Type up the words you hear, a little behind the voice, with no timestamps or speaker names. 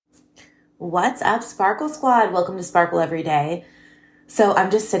What's up, Sparkle Squad? Welcome to Sparkle Every Day. So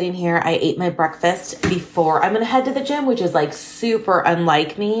I'm just sitting here. I ate my breakfast before I'm going to head to the gym, which is like super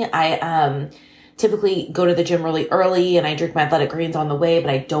unlike me. I typically go to the gym really early and I drink my athletic greens on the way,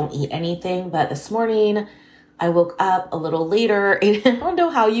 but I don't eat anything. But this morning I woke up a little later, and I don't know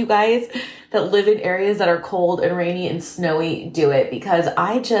how you guys that live in areas that are cold and rainy and snowy do it, because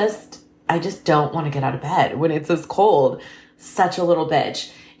I just don't want to get out of bed when it's this cold. Such a little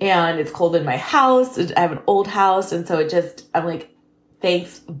bitch. And it's cold in my house. I have an old house. And so I'm like,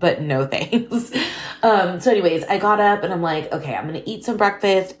 thanks, but no thanks. So anyways, I got up and I'm like, okay, I'm going to eat some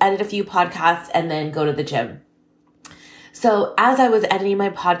breakfast, edit a few podcasts, and then go to the gym. So as I was editing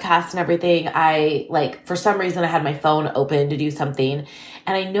my podcast and everything, for some reason I had my phone open to do something.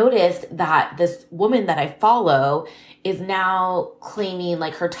 And I noticed that this woman that I follow is now claiming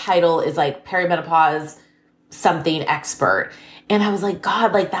like her title is like perimenopause something expert. And I was like,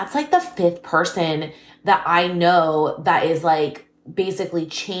 God, like that's like the fifth person that I know that is like basically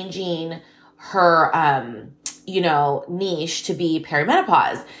changing her, niche to be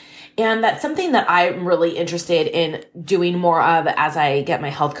perimenopause. And that's something that I'm really interested in doing more of as I get my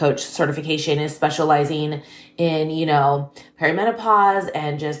health coach certification, is specializing in, perimenopause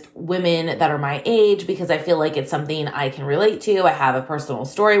and just women that are my age, because I feel like it's something I can relate to. I have a personal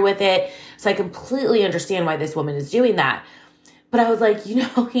story with it. So I completely understand why this woman is doing that. But I was like,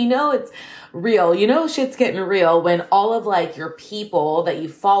 it's real. Shit's getting real when all of like your people that you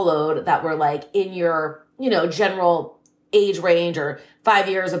followed that were like in your, general age range or 5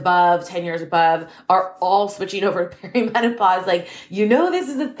 years above, 10 years above are all switching over to perimenopause. Like, this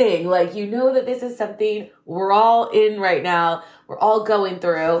is a thing. Like, that this is something we're all in right now. We're all going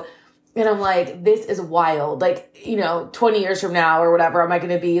through. And I'm like, this is wild. Like, 20 years from now or whatever, am I going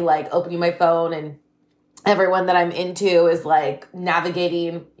to be like opening my phone and everyone that I'm into is like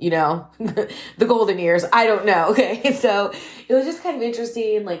navigating, the golden years? I don't know. Okay. So it was just kind of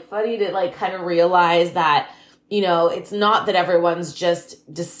interesting, like funny to like kind of realize that, it's not that everyone's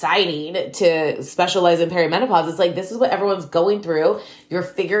just deciding to specialize in perimenopause. It's like, this is what everyone's going through. You're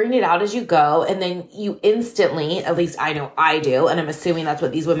figuring it out as you go. And then you instantly, at least I know I do, and I'm assuming that's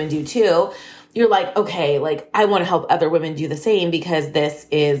what these women do too. You're like, okay, like I want to help other women do the same, because this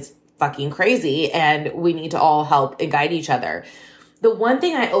is fucking crazy and we need to all help and guide each other. The one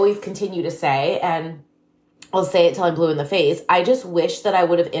thing I always continue to say, and I'll say it till I'm blue in the face, I just wish that I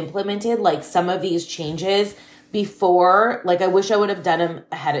would have implemented like some of these changes before. Like I wish I would have done them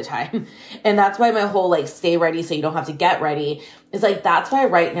ahead of time. And that's why my whole like stay ready so you don't have to get ready is like, that's why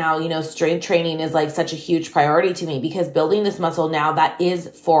right now, strength training is like such a huge priority to me, because building this muscle now, that is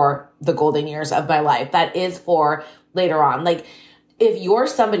for the golden years of my life. That is for later on. Like if you're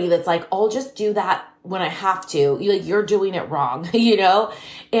somebody that's like, I'll just do that when I have to, you're doing it wrong,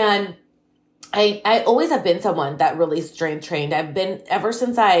 And I always have been someone that really strength trained. I've been ever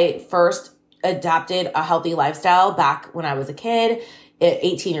since I first adapted a healthy lifestyle back when I was a kid,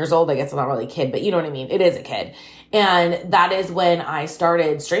 18 years old. I guess I'm not really a kid, but you know what I mean? It is a kid. And that is when I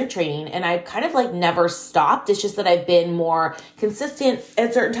started strength training, and I kind of like never stopped. It's just that I've been more consistent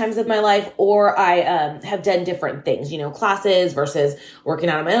at certain times of my life, or I have done different things, classes versus working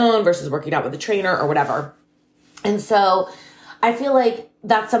out on my own versus working out with a trainer or whatever. And so I feel like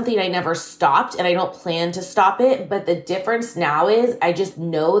that's something I never stopped, and I don't plan to stop it. But the difference now is I just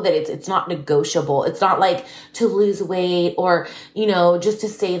know that it's not negotiable. It's not like to lose weight or, just to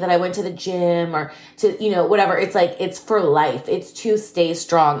say that I went to the gym or to, whatever. It's like, it's for life. It's to stay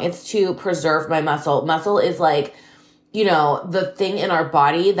strong. It's to preserve my muscle. Muscle is like, the thing in our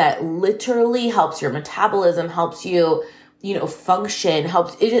body that literally helps your metabolism, helps you, function,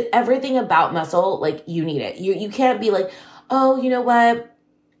 helps everything about muscle. Like you need it. You can't be like, oh, you know what?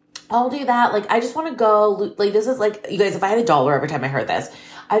 I'll do that. Like, I just want to go, like, this is like, you guys, if I had $1 every time I heard this,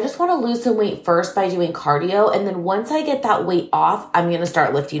 I just want to lose some weight first by doing cardio. And then once I get that weight off, I'm going to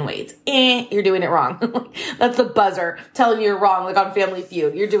start lifting weights. You're doing it wrong. That's the buzzer telling you you're wrong. Like on Family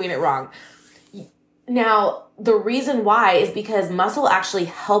Feud, you're doing it wrong. Now, the reason why is because muscle actually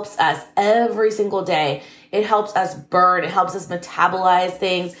helps us every single day. It helps us burn. It helps us metabolize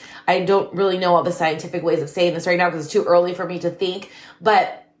things. I don't really know all the scientific ways of saying this right now because it's too early for me to think,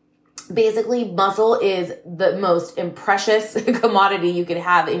 but basically, muscle is the most precious commodity you can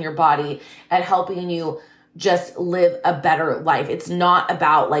have in your body at helping you just live a better life. It's not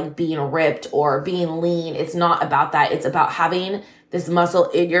about like being ripped or being lean. It's not about that. It's about having this muscle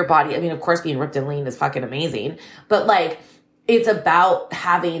in your body. I mean, of course, being ripped and lean is fucking amazing, but like, it's about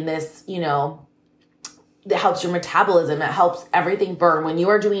having this, that helps your metabolism. It helps everything burn. When you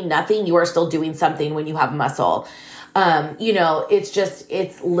are doing nothing, you are still doing something when you have muscle.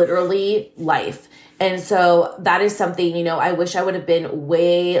 It's literally life. And so that is something, I wish I would have been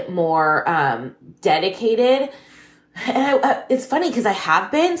way more dedicated. And it's funny because I have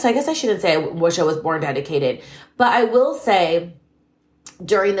been, so I guess I shouldn't say I wish I was more dedicated, but I will say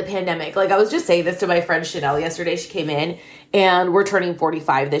during the pandemic, like I was just saying this to my friend Chanel yesterday. She came in and we're turning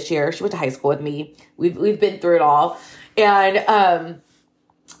 45 this year. She went to high school with me. We've been through it all. And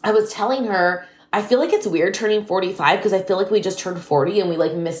I was telling her, I feel like it's weird turning 45 because I feel like we just turned 40 and we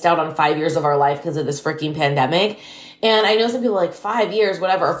like missed out on 5 years of our life because of this freaking pandemic. And I know some people are like 5 years,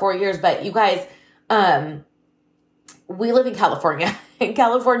 whatever, or 4 years, but you guys, we live in California and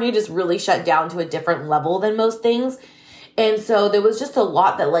California just really shut down to a different level than most things. And so there was just a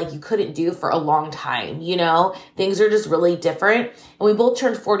lot that like you couldn't do for a long time, things are just really different. And we both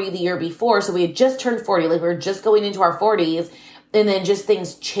turned 40 the year before. So we had just turned 40, like we were just going into our 40s and then just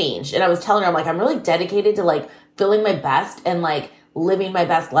things changed. And I was telling her, I'm like, I'm really dedicated to like feeling my best and like living my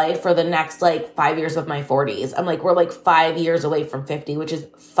best life for the next like 5 years of my 40s. I'm like, we're like 5 years away from 50, which is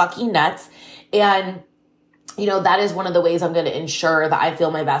fucking nuts. And that is one of the ways I'm going to ensure that I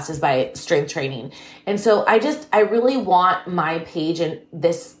feel my best is by strength training. And so I really want my page and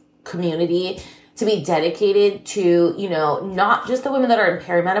this community to be dedicated to, not just the women that are in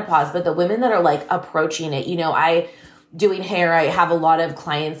perimenopause, but the women that are like approaching it. Doing hair, I have a lot of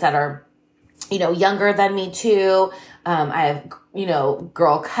clients that are, younger than me too. I have,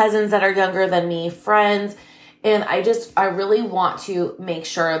 girl cousins that are younger than me, friends. And I really want to make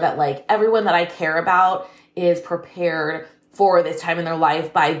sure that like everyone that I care about is prepared for this time in their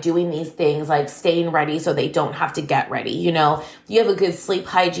life by doing these things like staying ready so they don't have to get ready. You have a good sleep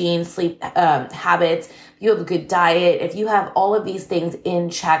hygiene, sleep habits, you have a good diet. If you have all of these things in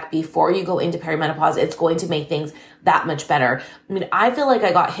check before you go into perimenopause, it's going to make things that much better. I mean, I feel like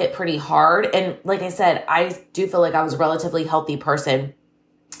I got hit pretty hard. And like I said, I do feel like I was a relatively healthy person.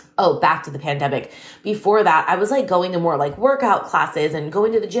 Oh, back to the pandemic. Before that, I was like going to more like workout classes and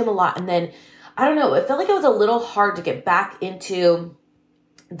going to the gym a lot. And then I don't know, it felt like it was a little hard to get back into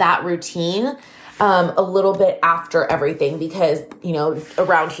that routine a little bit after everything because,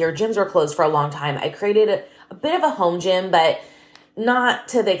 around here, gyms were closed for a long time. I created a bit of a home gym, but not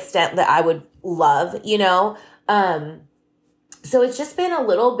to the extent that I would love, So it's just been a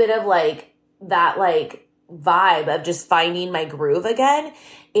little bit of like that, like vibe of just finding my groove again.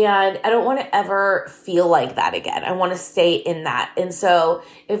 And I don't want to ever feel like that again. I want to stay in that. And so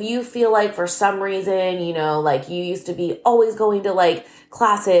if you feel like for some reason, like you used to be always going to like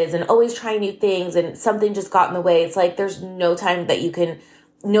classes and always trying new things and something just got in the way, it's like there's no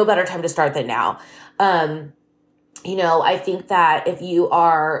better time to start than now. I think that if you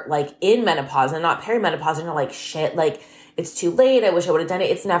are like in menopause and not perimenopause and you're like, shit, like it's too late, I wish I would have done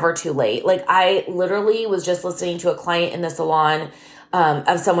it. It's never too late. Like I literally was just listening to a client in the salon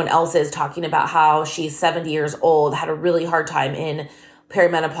of someone else's talking about how she's 70 years old, had a really hard time in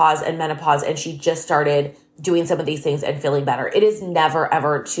perimenopause and menopause, and she just started doing some of these things and feeling better. It is never,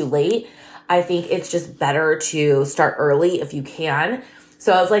 ever too late. I think it's just better to start early if you can.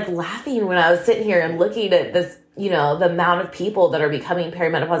 So I was like laughing when I was sitting here and looking at this, the amount of people that are becoming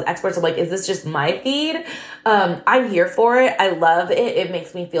perimenopause experts. I'm like, is this just my feed? I'm here for it. I love it. It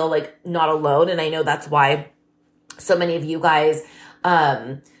makes me feel like not alone. And I know that's why so many of you guys,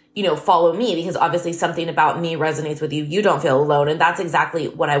 follow me, because obviously something about me resonates with you. You don't feel alone. And that's exactly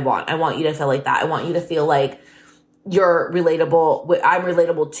what I want. I want you to feel like that. I want you to feel like you're relatable. I'm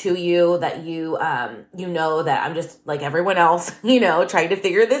relatable to you, that you that I'm just like everyone else, trying to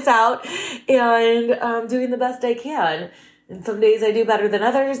figure this out and doing the best I can. And some days I do better than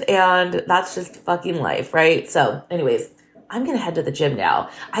others, and that's just fucking life, right? So anyways, I'm going to head to the gym now.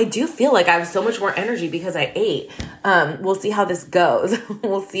 I do feel like I have so much more energy because I ate. We'll see how this goes.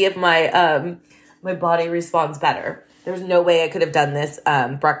 We'll see if my body responds better. There's no way I could have done this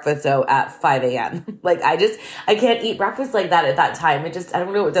breakfast though at 5 a.m. Like I can't eat breakfast like that at that time. I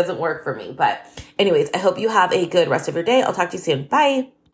don't know, it doesn't work for me. But anyways, I hope you have a good rest of your day. I'll talk to you soon. Bye.